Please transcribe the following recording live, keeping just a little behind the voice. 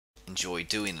enjoy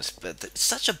doing it, but it's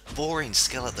such a boring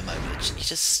skill at the moment. You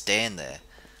just stand there.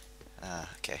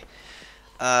 Okay.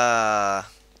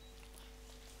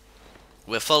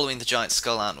 We're following the giant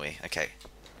skull, aren't we? Okay.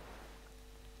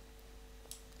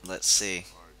 Let's see.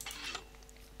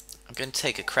 I'm going to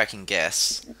take a cracking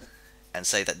guess and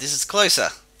say that this is closer.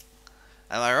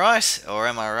 Am I right, or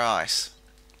am I right?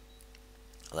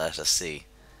 Let us see.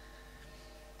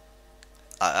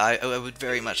 I would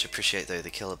very much appreciate, though,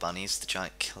 the killer bunnies. The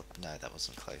giant killer... No, that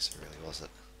wasn't closer, really, was it?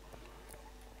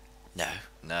 No,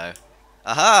 no.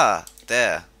 Aha!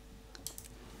 There.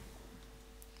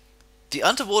 The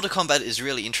underwater combat is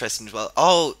really interesting as well.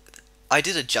 Oh, I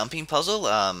did a jumping puzzle.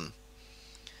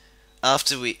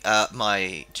 After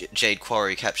my Jade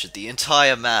Quarry captured the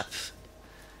entire map.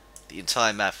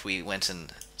 We went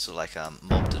and sort of like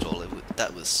mobbed it all.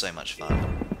 That was so much fun.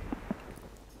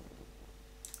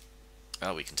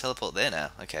 Oh, we can teleport there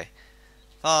now. Okay,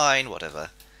 fine,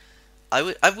 whatever. I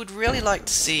would really like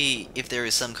to see if there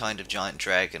is some kind of giant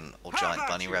dragon or giant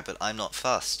bunny rabbit. I'm not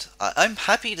fussed. I'm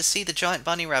happy to see the giant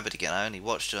bunny rabbit again. I only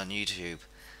watched it on YouTube.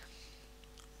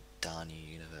 Darn you,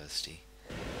 University.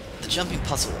 The jumping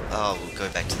puzzle. Oh, we'll go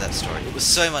back to that story. It was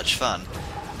so much fun.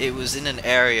 It was in an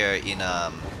area in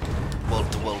the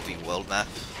World v World map.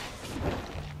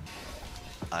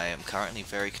 I am currently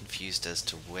very confused as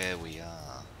to where we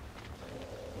are.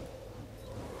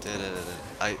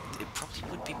 It probably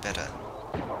would be better.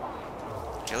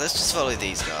 Okay, let's just follow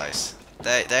these guys.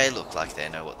 They look like they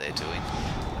know what they're doing.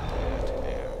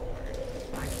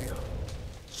 I feel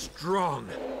strong.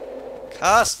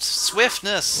 Cast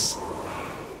swiftness.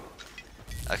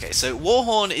 Okay, so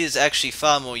Warhorn is actually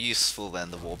far more useful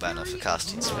than the War Banner for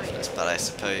casting swiftness, but I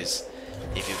suppose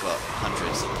if you've got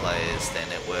hundreds of players, then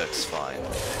it works fine.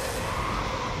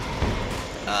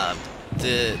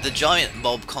 The giant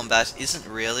mob combat isn't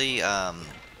really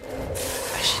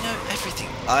actually no, everything.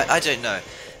 I don't know.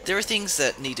 There are things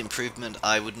that need improvement.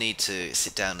 I would need to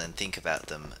sit down and think about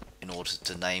them in order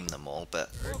to name them all,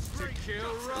 but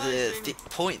the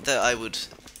point that I would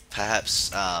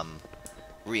perhaps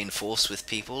reinforce with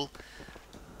people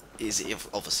is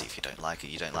obviously if you don't like it,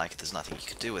 you don't like it. There's nothing you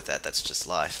can do with that. That's just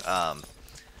life.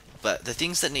 But the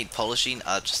things that need polishing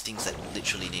are just things that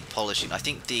literally need polishing. I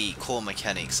think the core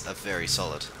mechanics are very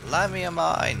solid. Lamia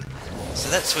mine!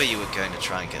 So that's where you were going to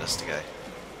try and get us to go.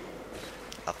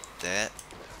 Up there.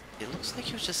 It looks like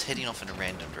you're just heading off in a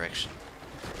random direction.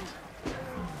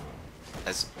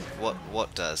 As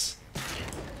what does?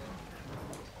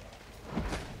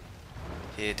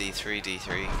 Here, D3,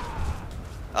 D3.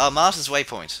 Oh, Martyr's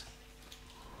Waypoint.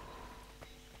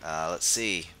 Let's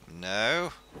see.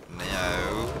 No.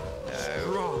 No.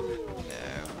 No.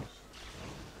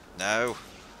 No.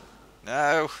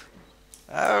 No.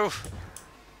 No.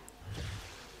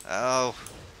 Oh.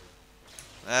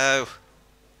 No.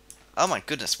 Oh my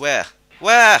goodness, where?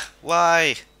 Where?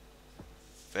 Why?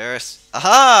 Ferris.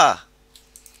 Aha!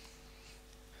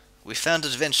 We found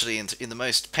it eventually in the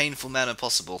most painful manner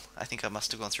possible. I think I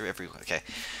must have gone through every... Okay.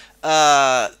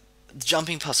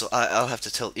 Jumping puzzle. I'll have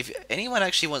to tell... If anyone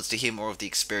actually wants to hear more of the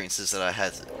experiences that I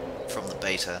had from the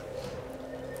beta,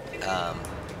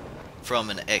 from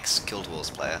an ex-Guild Wars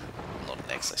player. Not an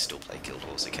ex, I still play Guild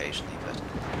Wars occasionally, but...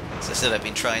 As I said, I've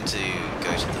been trying to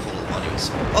go to the Hall of Monuments.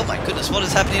 Oh my goodness, what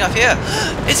is happening up here?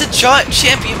 It's a giant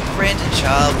champion Brandon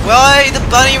child. Why the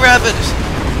bunny rabbit?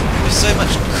 It's so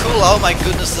much cool. Oh my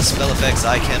goodness, the spell effects.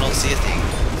 I cannot see a thing.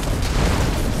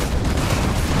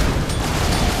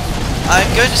 I'm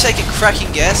going to take a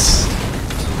cracking guess.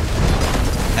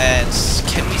 And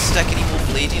can we stack any more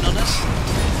bleeding on it?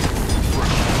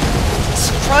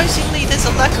 Surprisingly, there's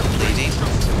a lack of bleeding.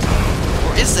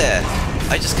 Or is there?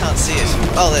 I just can't see it.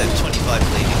 Oh, there, 25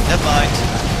 bleeding. Never mind.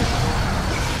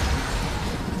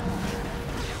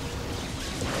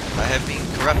 I have been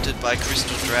corrupted by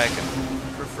Crystal Dragon.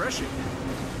 Refreshing.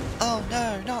 Oh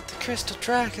no, not the Crystal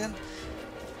Dragon.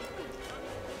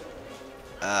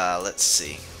 Let's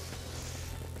see.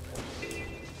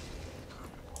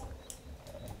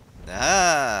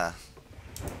 Ah.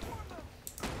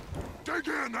 Dig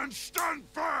in and stand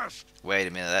fast. Wait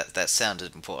a minute, that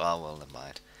sounded important. Oh well, never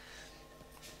mind.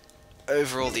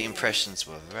 Overall, the impressions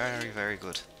were very, very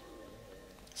good.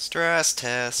 Stress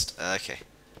test. Okay.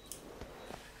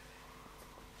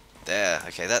 There.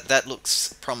 Okay, that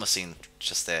looks promising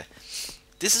just there.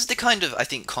 This is the kind of, I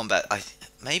think, combat.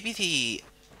 Maybe the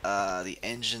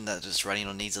engine that is running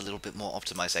on needs a little bit more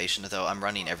optimization. Though I'm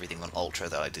running everything on Ultra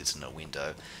that I did in a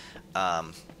window.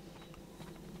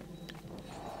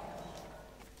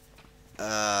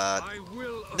 I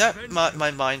will No, avenge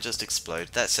my mind just exploded.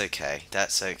 That's okay.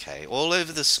 That's okay. All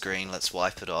over the screen. Let's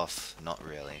wipe it off. Not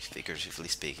really, figuratively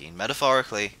speaking.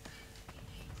 Metaphorically,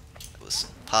 it was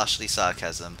partially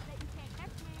sarcasm.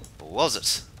 Or was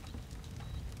it?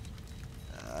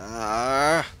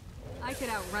 I could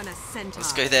outrun a centaur.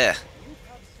 Let's go there.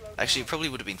 Actually, it probably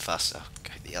would have been faster. I'll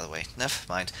go the other way. Never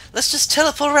mind. Let's just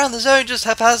teleport around the zone just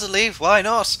haphazardly. Why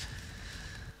not?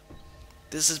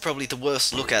 This is probably the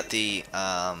worst look at the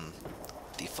final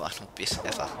bit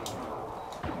ever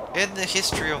in the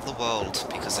history of the world,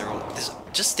 because they're all.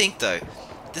 Just think though,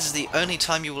 this is the only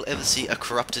time you will ever see a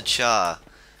corrupted Char.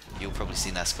 You'll probably see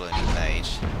an Ascalonian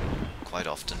mage quite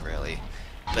often, really,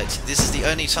 but this is the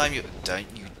only time you. Don't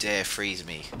you dare freeze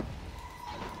me.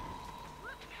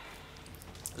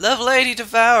 Love Lady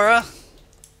Devourer!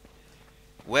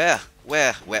 Where?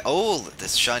 Where? Where? Oh,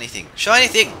 this shiny thing. Shiny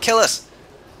thing! Kill us!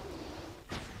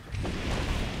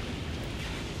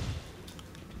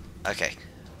 Okay.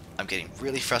 I'm getting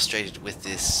really frustrated with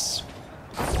this.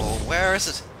 Oh, where is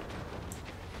it?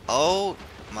 Oh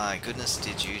my goodness,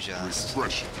 did you just...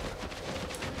 Refreshing.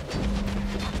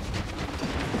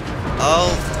 Oh,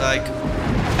 like...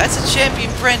 That's a champion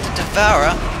brand to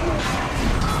Devourer!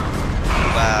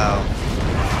 Wow.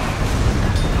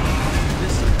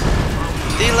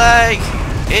 The leg!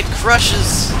 It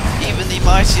crushes even the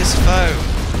mightiest foe.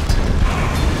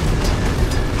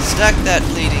 Stack that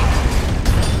bleeding.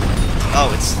 Oh,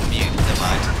 it's mute. Never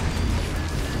mind.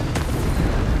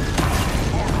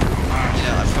 You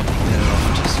know, I'm probably better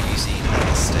off just using at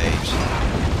this stage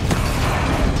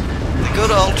the good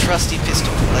old trusty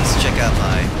pistol. Let's check out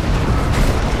my...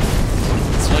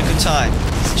 It's not a good time.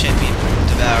 It's champion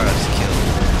Devourer to kill.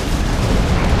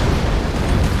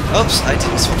 Oops, I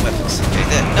didn't swap weapons. Okay,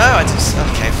 there. No, I just...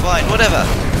 Okay, fine, whatever.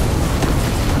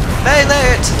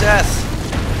 Melee it to death!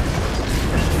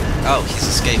 Oh, he's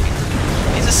escaping.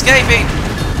 He's escaping!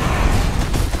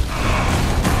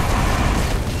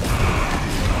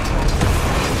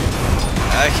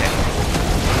 Okay.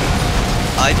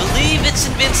 I believe it's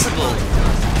invincible!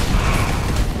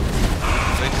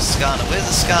 Focus Skarner. Where's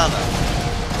the Skarner?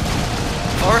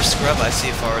 Forest Scrub. I see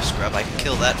a Forest Scrub. I can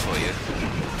kill that for you.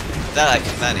 That I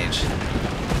can manage.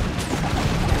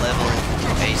 Level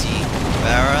 80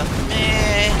 Devourer.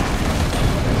 Meh.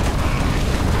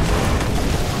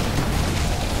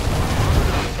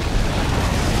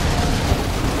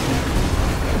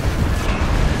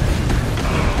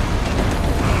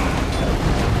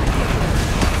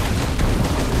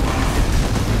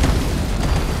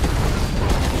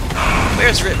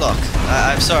 Where's Ritlock?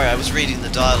 I'm sorry, I was reading the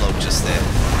dialogue just there.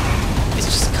 It's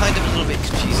just kind of a little bit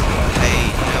confusing. Hey,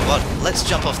 you know what? Let's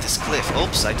jump off this cliff.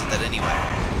 Oops, I did that anyway.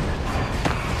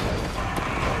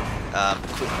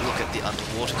 Quick look at the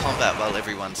underwater combat while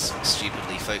everyone's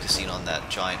stupidly focusing on that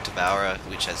giant Devourer,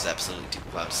 which has absolutely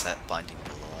that binding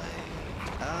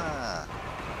blade. Ah.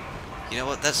 You know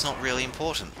what? That's not really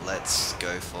important. Let's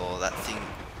go for that thing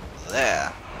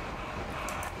there.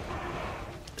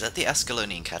 Is that the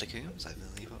Ascalonian Catacombs? I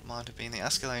believe it might have been the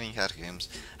Ascalonian Catacombs.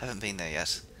 I haven't been there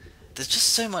yet. There's just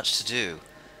so much to do.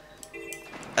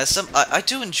 As I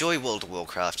do enjoy World of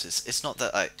Warcraft. It's not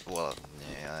that I... Well,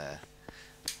 yeah...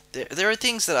 There are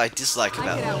things that I dislike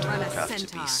about World of Warcraft,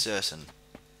 to be certain.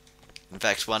 In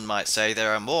fact, one might say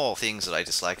there are more things that I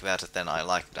dislike about it than I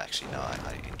like. But actually, no,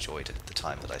 I enjoyed it, the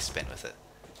time that I spent with it.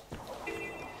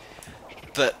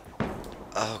 But...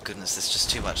 Oh goodness, there's just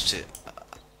too much to...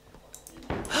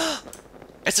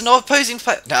 It's an opposing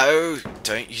fight. No,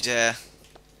 don't you dare.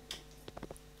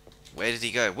 Where did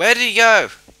he go? Where did he go?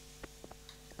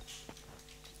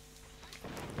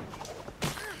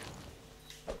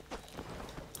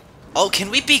 Oh, can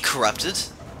we be corrupted?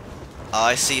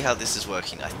 I see how this is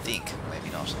working, I think. Maybe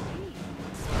not.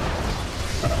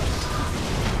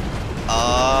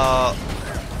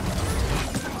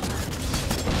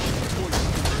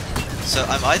 So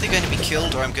I'm either going to be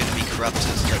killed or I'm going to be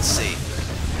corrupted. Let's see.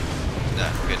 No,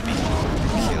 I'm going to be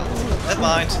killed. Never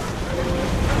mind.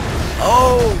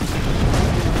 Oh!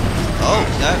 Oh,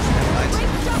 no, never mind.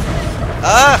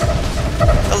 Ah!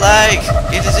 The lag!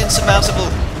 It is insurmountable!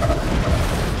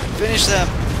 Finish them!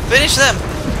 Finish them!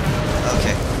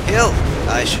 Okay, heal!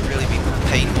 I should really be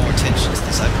paying more attention to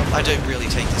this. I don't really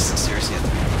take this seriously.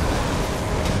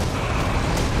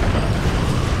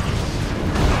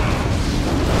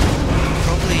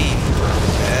 Probably...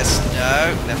 Yes,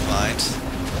 no, never mind.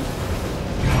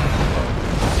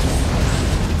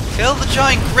 Kill the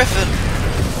giant griffin!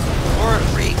 Or it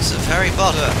reeks of Harry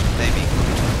Potter, maybe.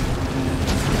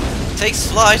 Takes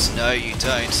flight? No, you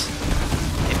don't.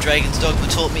 If Dragon's Dogma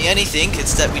taught me anything,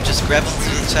 it's that we just grab onto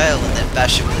the tail and then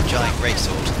bash it with a giant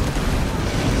greatsword.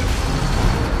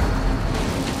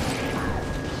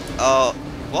 Oh,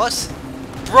 what?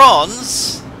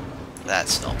 Bronze?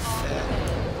 That's not fair.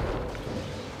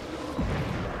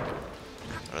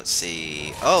 Let's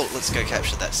see. Oh, let's go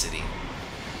capture that city.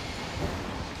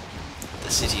 The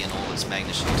city in all its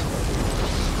magnitude.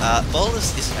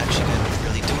 Bolus isn't actually going to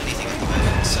really do anything at the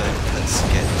moment, so let's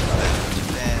get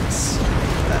defense,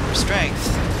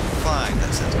 strength. Fine,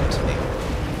 that sounds good to me.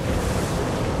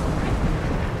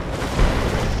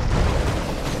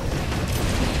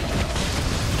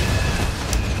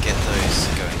 Get those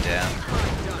going down.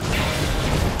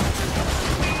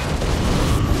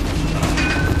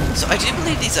 So I do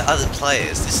believe these are other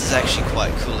players. This is actually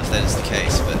quite cool if that is the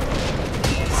case, but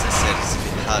as I said, it's a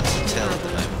bit hard to tell at the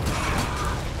moment.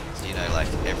 So, you know, like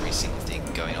every single thing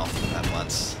going off at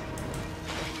once.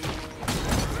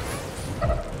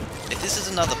 If this is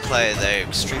another player, they're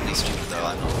extremely stupid though.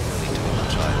 I'm not really doing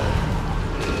much either.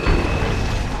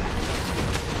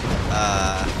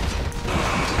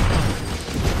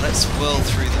 Let's whirl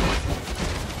through them.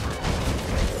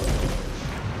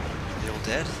 They're all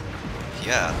dead?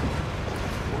 Yeah.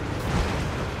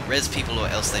 Res people or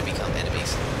else they become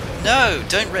enemies. No!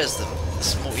 Don't res them!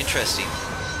 This is more interesting.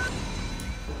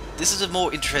 This is a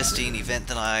more interesting event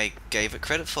than I gave it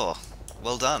credit for.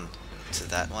 Well done to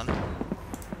that one.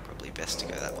 Probably best to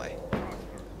go that way.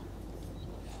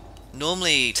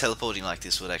 Normally teleporting like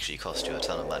this would actually cost you a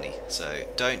ton of money, so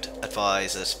don't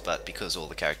advise it, but because all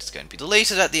the characters are going to be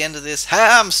deleted at the end of this,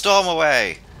 ham storm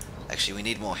away! Actually, we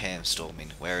need more ham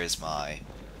storming. Where is my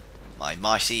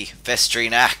mighty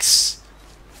Vestrine axe?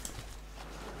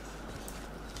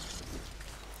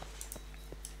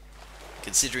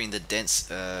 Considering the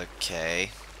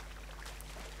okay.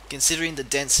 Considering the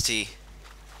density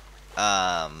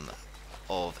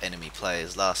of enemy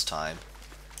players last time,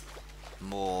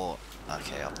 more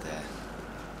okay up there.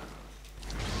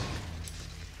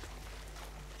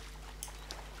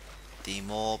 The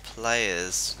more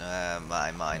players,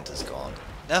 my mind is gone.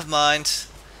 Never mind.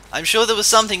 I'm sure there was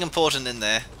something important in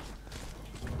there.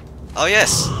 Oh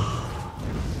yes.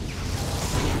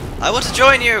 I want to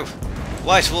join you,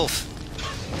 White Wolf.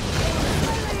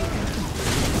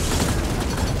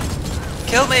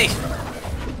 Kill me!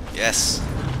 Yes.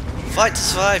 Fight to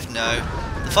survive? No.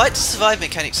 The fight to survive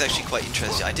mechanic's actually quite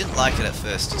interesting. I didn't like it at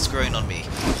first. It's grown on me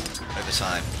over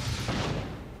time.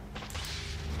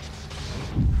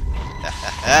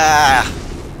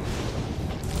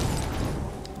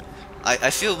 I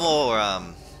feel more,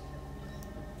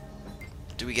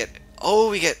 do we get... Oh,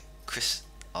 we get Chris...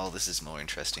 Oh, this is more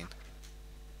interesting.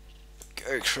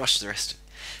 Go crush the rest of...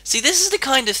 See, this is the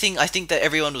kind of thing I think that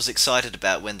everyone was excited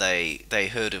about when they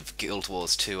heard of Guild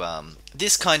Wars 2,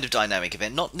 this kind of dynamic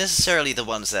event, not necessarily the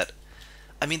ones that...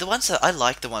 I mean, the ones that... I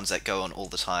like the ones that go on all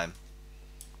the time.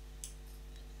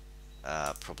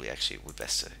 Probably actually would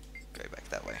best to go back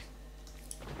that way.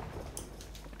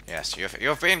 Yes,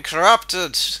 you've been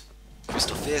corrupted!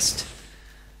 Crystal Fist.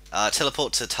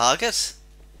 Teleport to target.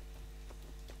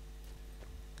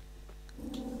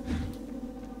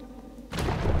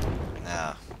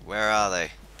 Now, where are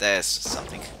they? There's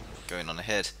something going on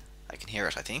ahead. I can hear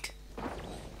it, I think.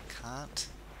 Can't.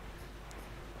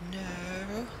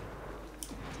 No.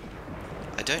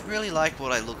 I don't really like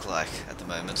what I look like at the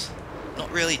moment. Not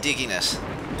really digging it.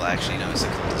 Well, actually, no, it's a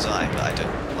cool design, but I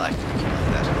don't like looking like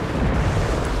that.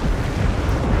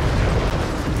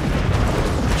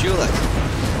 Julek.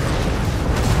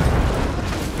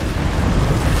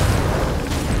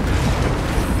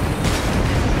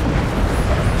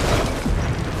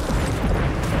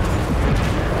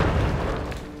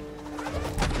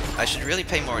 I should really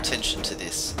pay more attention to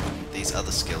these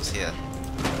other skills here.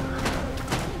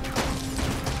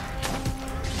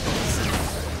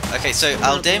 Okay, so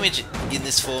our damage in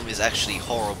this form is actually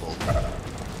horrible.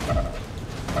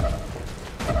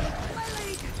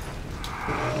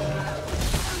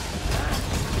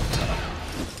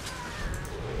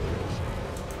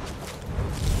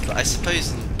 But I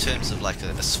suppose in terms of like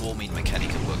a swarming mechanic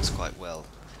it works quite well.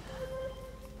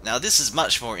 Now this is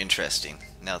much more interesting,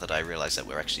 now that I realise that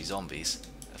we're actually zombies,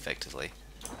 effectively.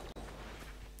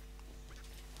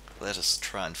 Let us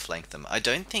try and flank them. I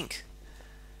don't think...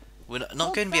 We're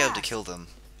not going to be able to kill them.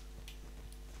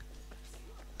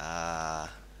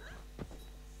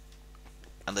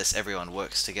 Unless everyone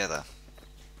works together.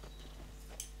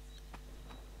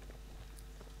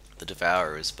 The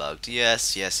Devourer is bugged.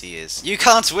 Yes, yes he is. You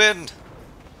can't win!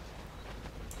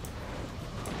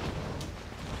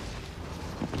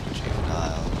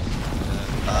 Juvenile.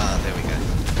 There we go.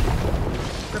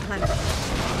 Replenish.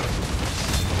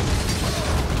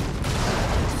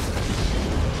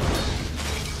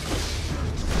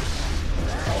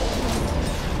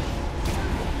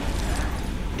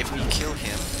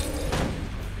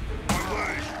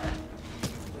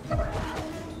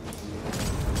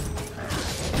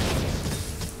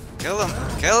 Kill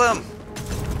him! Kill him!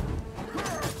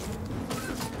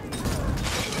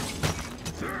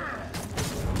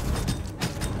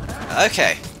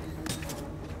 Okay.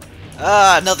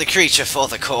 Ah, another creature for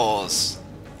the cause.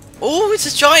 Oh, it's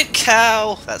a giant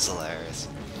cow! That's hilarious.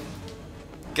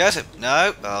 Get him!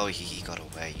 No! Oh, he got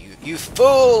away. You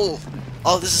fool!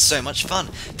 Oh, this is so much fun.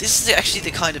 This is actually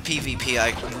the kind of PvP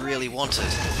I really wanted.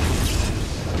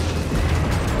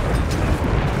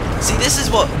 See, this is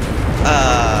what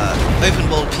open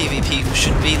world PvP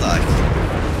should be like.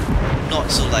 Not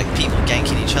sort of like people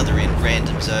ganking each other in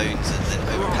random zones and then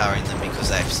overpowering them because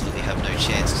they absolutely have no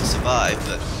chance to survive,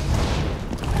 but...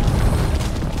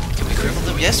 Can we cripple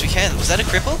them? Yes, we can. Was that a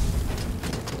cripple?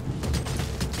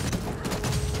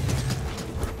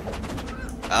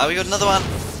 Ah, we got another one.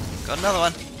 Got another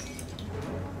one.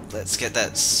 Let's get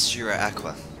that Sura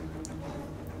Aqua.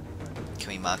 Can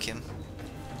we mark him?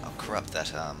 I'll corrupt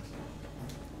that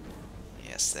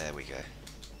Yes, there we go.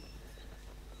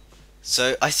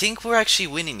 So I think we're actually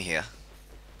winning here,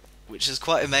 which is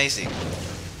quite amazing.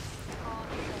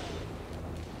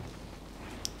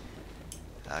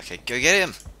 Okay, go get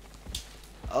him!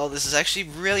 Oh, this is actually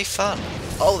really fun.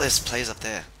 Oh, there's players up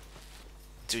there.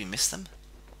 Do we miss them?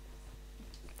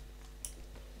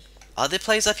 Are there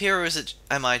players up here, or is it?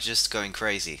 Am I just going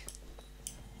crazy?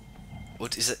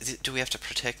 What is it? Do we have to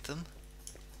protect them?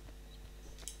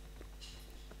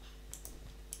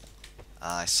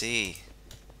 Ah, I see.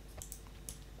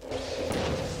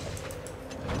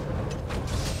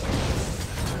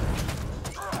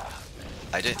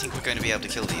 I don't think we're going to be able to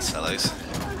kill these fellows.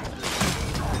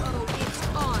 Oh, it's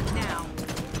on now.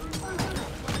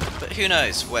 But who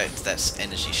knows? Wait, that's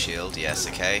energy shield. Yes,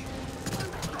 okay.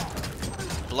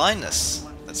 Blindness.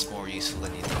 That's more useful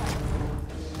than you think.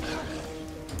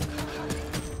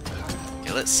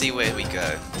 Okay, let's see where we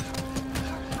go.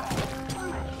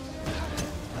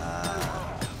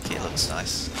 Okay, it looks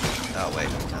nice. Oh wait,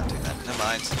 we can't do that. Never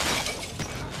mind.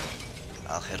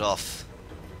 I'll head off.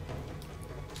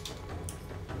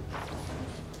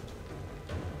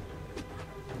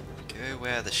 Go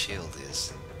where the shield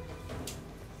is.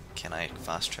 Can I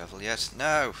fast travel yet?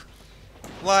 No!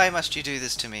 Why must you do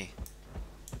this to me?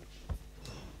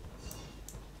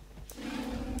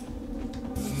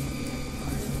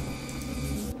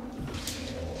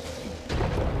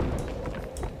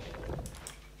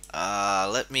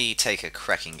 Let me take a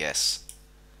cracking guess.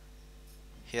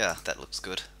 Yeah, that looks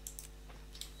good.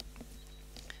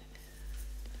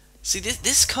 See,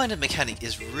 this kind of mechanic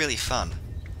is really fun.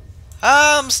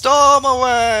 Storm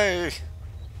away!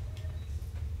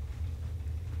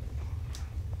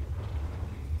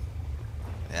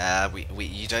 Yeah,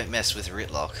 you don't mess with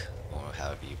Ritlock, or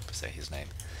however you say his name.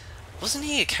 Wasn't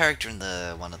he a character in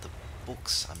one of the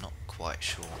books? I'm not quite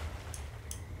sure.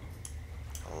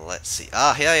 Let's see.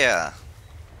 Ah, here, yeah.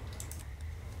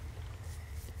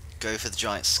 Go for the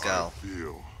giant skull. I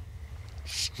feel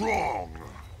strong.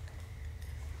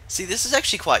 See, this is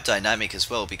actually quite dynamic as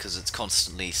well because it's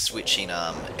constantly switching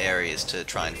areas to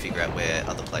try and figure out where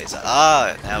other players are.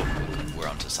 Ah, now we're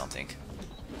onto something.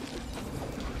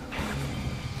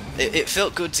 It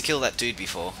felt good to kill that dude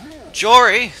before.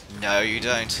 Jory! No, you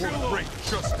don't. Great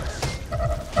justice.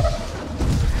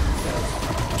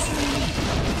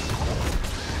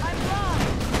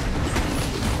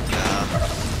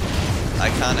 I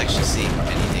can't actually see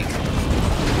anything.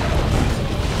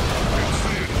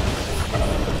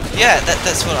 Yeah,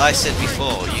 that's what I said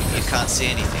before. You can't see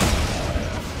anything.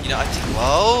 You know, I think,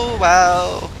 whoa,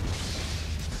 wow.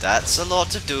 That's a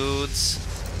lot of dudes.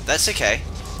 That's okay.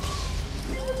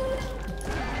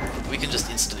 We can just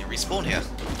instantly respawn here.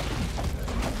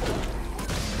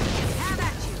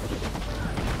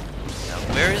 Now,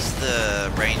 where is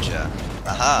the ranger?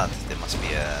 Aha, there must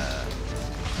be a...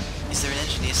 Is there an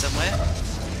engineer somewhere?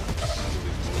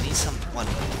 We need someone.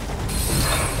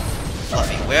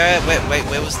 Fluffy. Where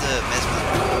was the mesmer?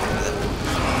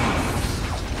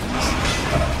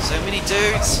 So many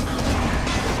dudes!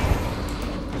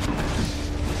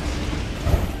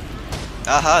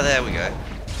 Aha, there we go.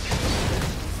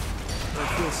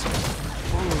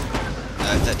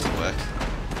 No, that didn't work.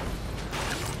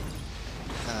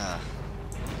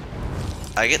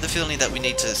 I get the feeling that we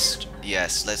need to...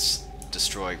 Yes, let's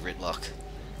destroy Ritlock.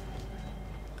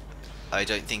 I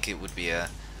don't think it would be a...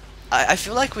 I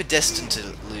feel like we're destined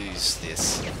to lose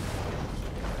this.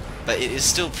 But it is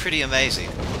still pretty amazing.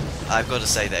 I've got to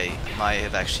say they might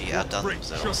have actually outdone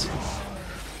themselves.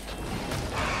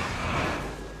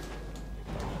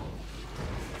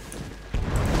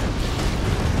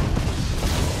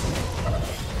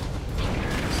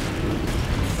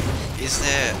 Is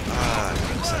there... Ah,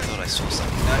 goodness, I thought I saw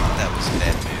something. No, that was a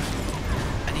bad move.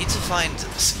 I need to find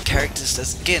some characters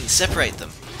that, again, separate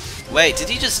them. Wait, did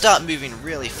he just start moving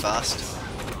really fast?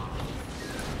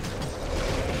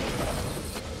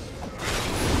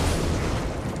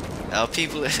 Oh,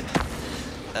 people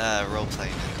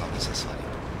role-playing in the comments, that's funny.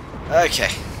 Okay.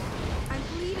 I'm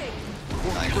bleeding.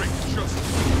 For great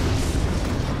justice.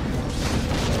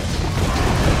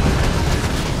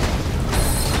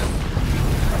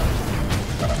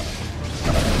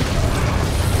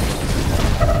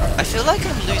 I feel like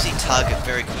I'm losing target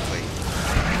very quickly.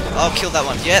 Oh, kill that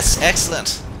one. Yes,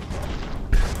 excellent.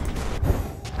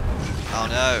 Oh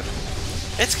no.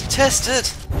 It's contested!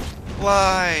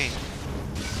 Why?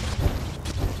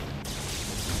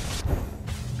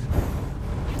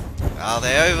 Oh,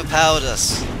 they overpowered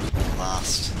us.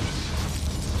 Last.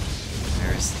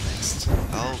 Where is the next?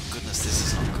 Oh goodness, this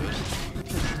is not good.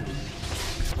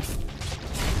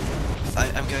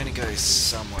 I'm going to go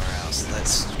somewhere else.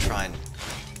 Let's try and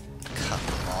cut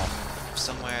them off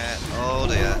somewhere. Oh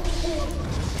dear.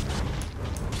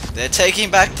 They're taking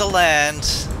back the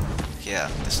land. Yeah,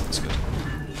 this looks good.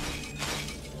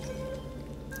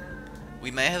 We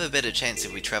may have a better chance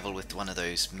if we travel with one of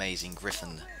those amazing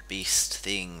griffin beast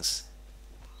things.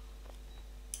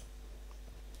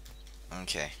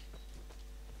 Okay.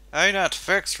 Oh, not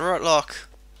fixed, Rotlock.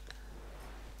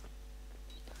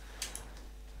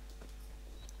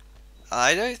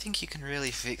 I don't think you can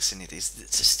really fix any of these.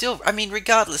 It's still, I mean,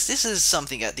 regardless, this is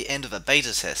something at the end of a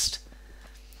beta test.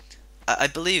 I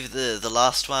believe the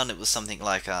last one, it was something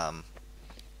like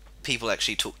people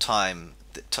actually took time,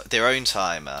 their own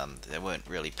time. They weren't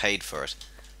really paid for it.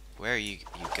 Where are you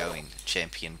going,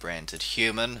 champion branded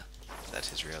human?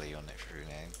 That is really your true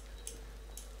name.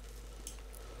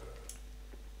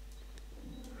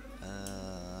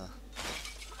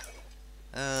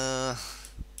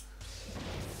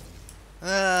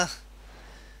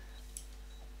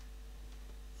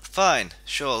 Fine,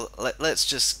 sure. Let's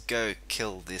just go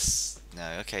kill this.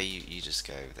 No, okay, you just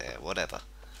go there. Whatever.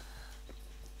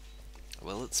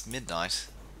 Well, it's midnight.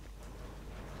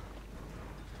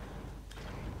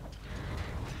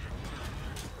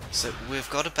 So we've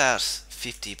got about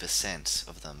 50%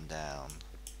 of them down.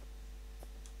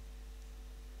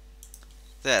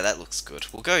 There, that looks good.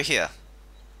 We'll go here.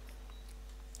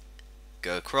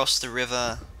 Go across the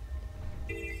river.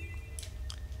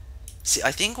 See,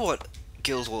 I think what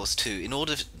Guild Wars 2, in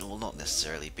order to, will not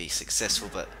necessarily be successful,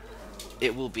 but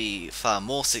it will be far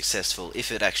more successful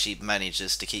if it actually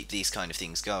manages to keep these kind of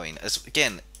things going. As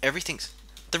again, everything's...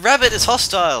 The rabbit is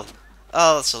hostile!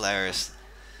 Oh, that's hilarious.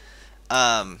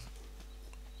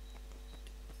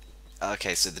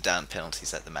 Okay, so the down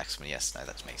penalty's at the maximum. Yes, no,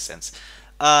 that makes sense.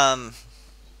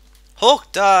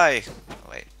 Hawk, die! Oh,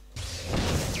 wait.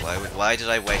 Why did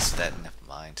I waste that? Never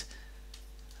mind.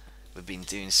 We've been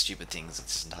doing stupid things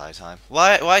this entire time.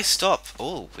 Why stop?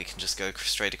 Oh, we can just go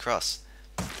straight across.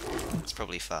 It's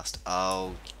probably fast.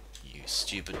 Oh, you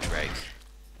stupid Drake.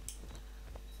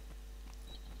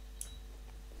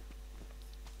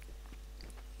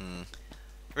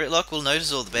 Ritlock will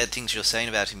notice all the bad things you're saying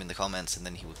about him in the comments, and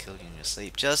then he will kill you in your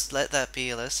sleep. Just let that be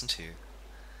a lesson to you.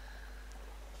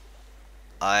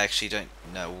 I actually don't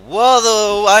know.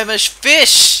 Whoa, I'm a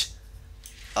fish!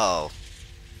 Oh.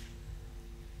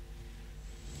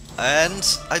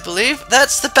 And I believe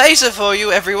that's the beta for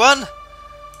you, everyone!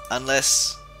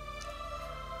 Unless...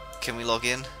 Can we log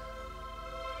in?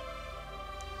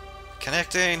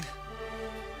 Connecting.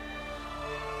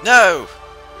 No!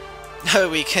 No,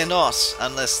 we cannot,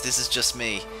 unless this is just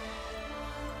me.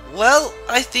 Well,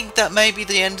 I think that may be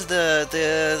the end of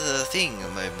the thing,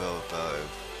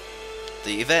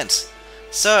 the event.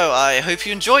 So, I hope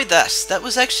you enjoyed that. That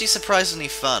was actually surprisingly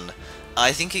fun.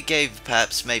 I think it gave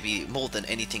perhaps maybe more than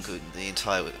anything the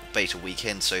entire beta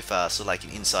weekend so far, so like an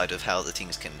insight of how the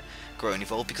things can grow and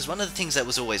evolve, because one of the things that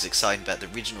was always exciting about the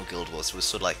original Guild Wars was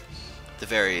sort of like the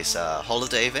various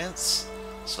holiday events.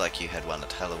 So like you had one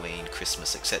at Halloween,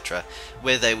 Christmas, etc.,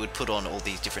 where they would put on all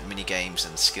these different mini games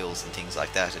and skills and things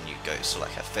like that, and you go sort of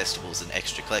like have festivals and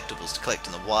extra collectibles to collect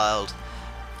in the wild.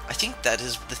 I think that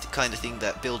is the kind of thing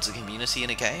that builds a community in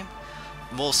a game,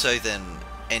 more so than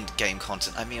end game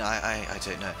content. I mean, I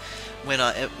don't know.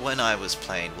 When I was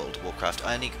playing World of Warcraft,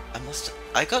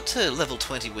 I got to level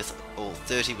 20 with, or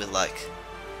 30 with like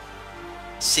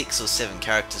 6 or 7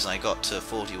 characters, and I got to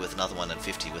 40 with another one and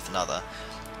 50 with another.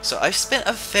 So I've spent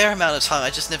a fair amount of time. I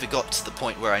just never got to the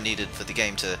point where I needed for the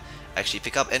game to actually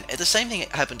pick up. And the same thing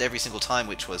happened every single time,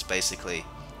 which was basically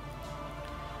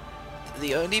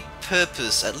the only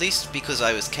purpose, at least because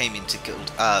I came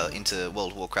into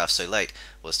World of Warcraft so late,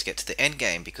 was to get to the end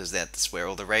game, because that's where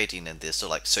all the raiding and the sort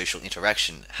of like social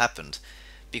interaction happened.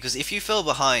 Because if you fell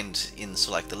behind in sort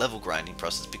of like the level grinding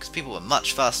process, because people were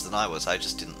much faster than I was, I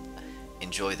just didn't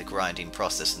enjoy the grinding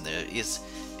process, and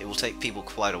it will take people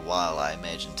quite a while, I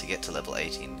imagine, to get to level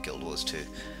 80 in Guild Wars 2.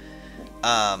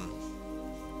 How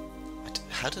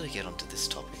did I get onto this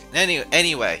topic?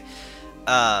 Anyway,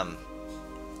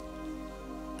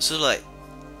 sort of like,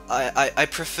 I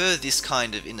prefer this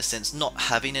kind of, in a sense, not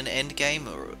having an end game,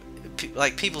 or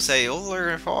like people say, oh,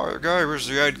 where's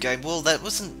the end game? Well, that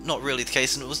wasn't not really the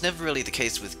case, and it was never really the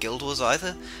case with Guild Wars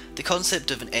either. The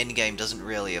concept of an end game doesn't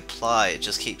really apply; it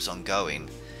just keeps on going.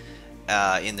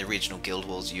 In the original Guild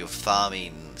Wars, you were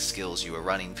farming skills, you were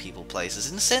running people places.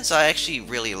 In a sense, I actually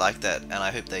really like that, and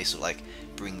I hope they sort of like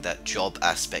bring that job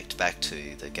aspect back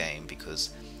to the game,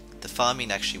 because the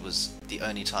farming actually was the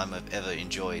only time I've ever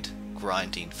enjoyed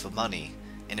grinding for money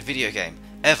in a video game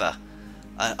ever.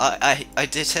 I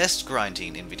detest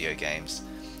grinding in video games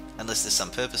unless there's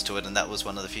some purpose to it, and that was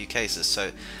one of the few cases.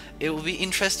 So it will be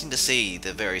interesting to see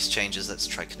the various changes. Let's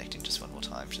try connecting just one more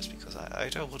time, just because I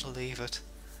don't want to leave it.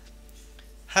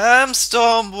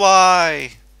 Hamstorm,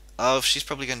 why? Oh, she's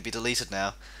probably going to be deleted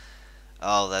now.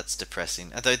 Oh, that's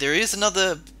depressing. Although there is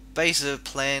another beta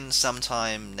planned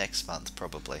sometime next month,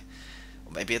 probably.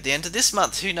 Or maybe at the end of this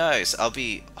month, who knows? I'll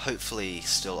be hopefully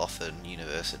still off in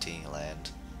university land.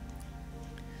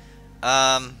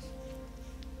 I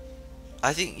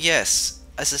think, yes,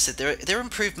 as I said, there are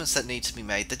improvements that need to be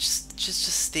made. They're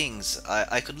just things.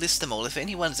 I could list them all. If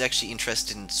anyone's actually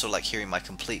interested in sort of like hearing my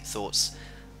complete thoughts,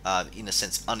 in a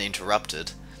sense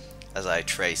uninterrupted, as I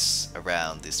trace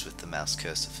around this with the mouse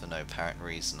cursor for no apparent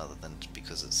reason other than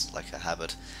because it's like a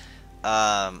habit,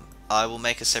 I will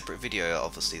make a separate video.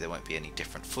 Obviously there won't be any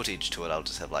different footage to it, I'll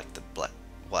just have like the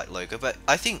white logo, but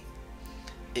I think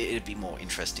it'd be more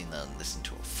interesting than listen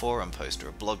to a forum post or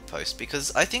a blog post,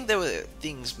 because I think there were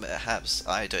things perhaps,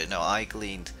 I don't know, I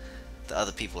gleaned that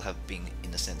other people have been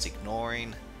in a sense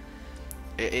ignoring.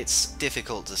 It's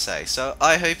difficult to say. So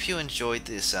I hope you enjoyed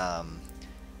this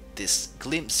this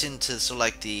glimpse into sort of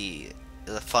like the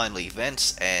final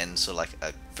events, and sort of like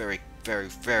a very, very,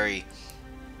 very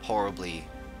horribly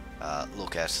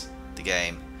look at the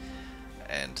game.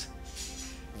 And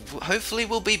hopefully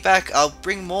we'll be back. I'll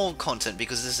bring more content,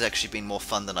 because this has actually been more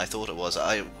fun than I thought it was.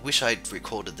 I wish I'd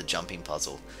recorded the jumping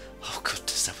puzzle. Oh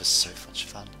goodness, that was so much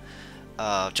fun.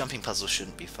 Jumping puzzles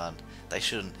shouldn't be fun. They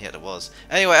shouldn't, yet it was.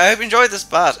 Anyway, I hope you enjoyed this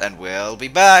part, and we'll be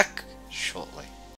back shortly.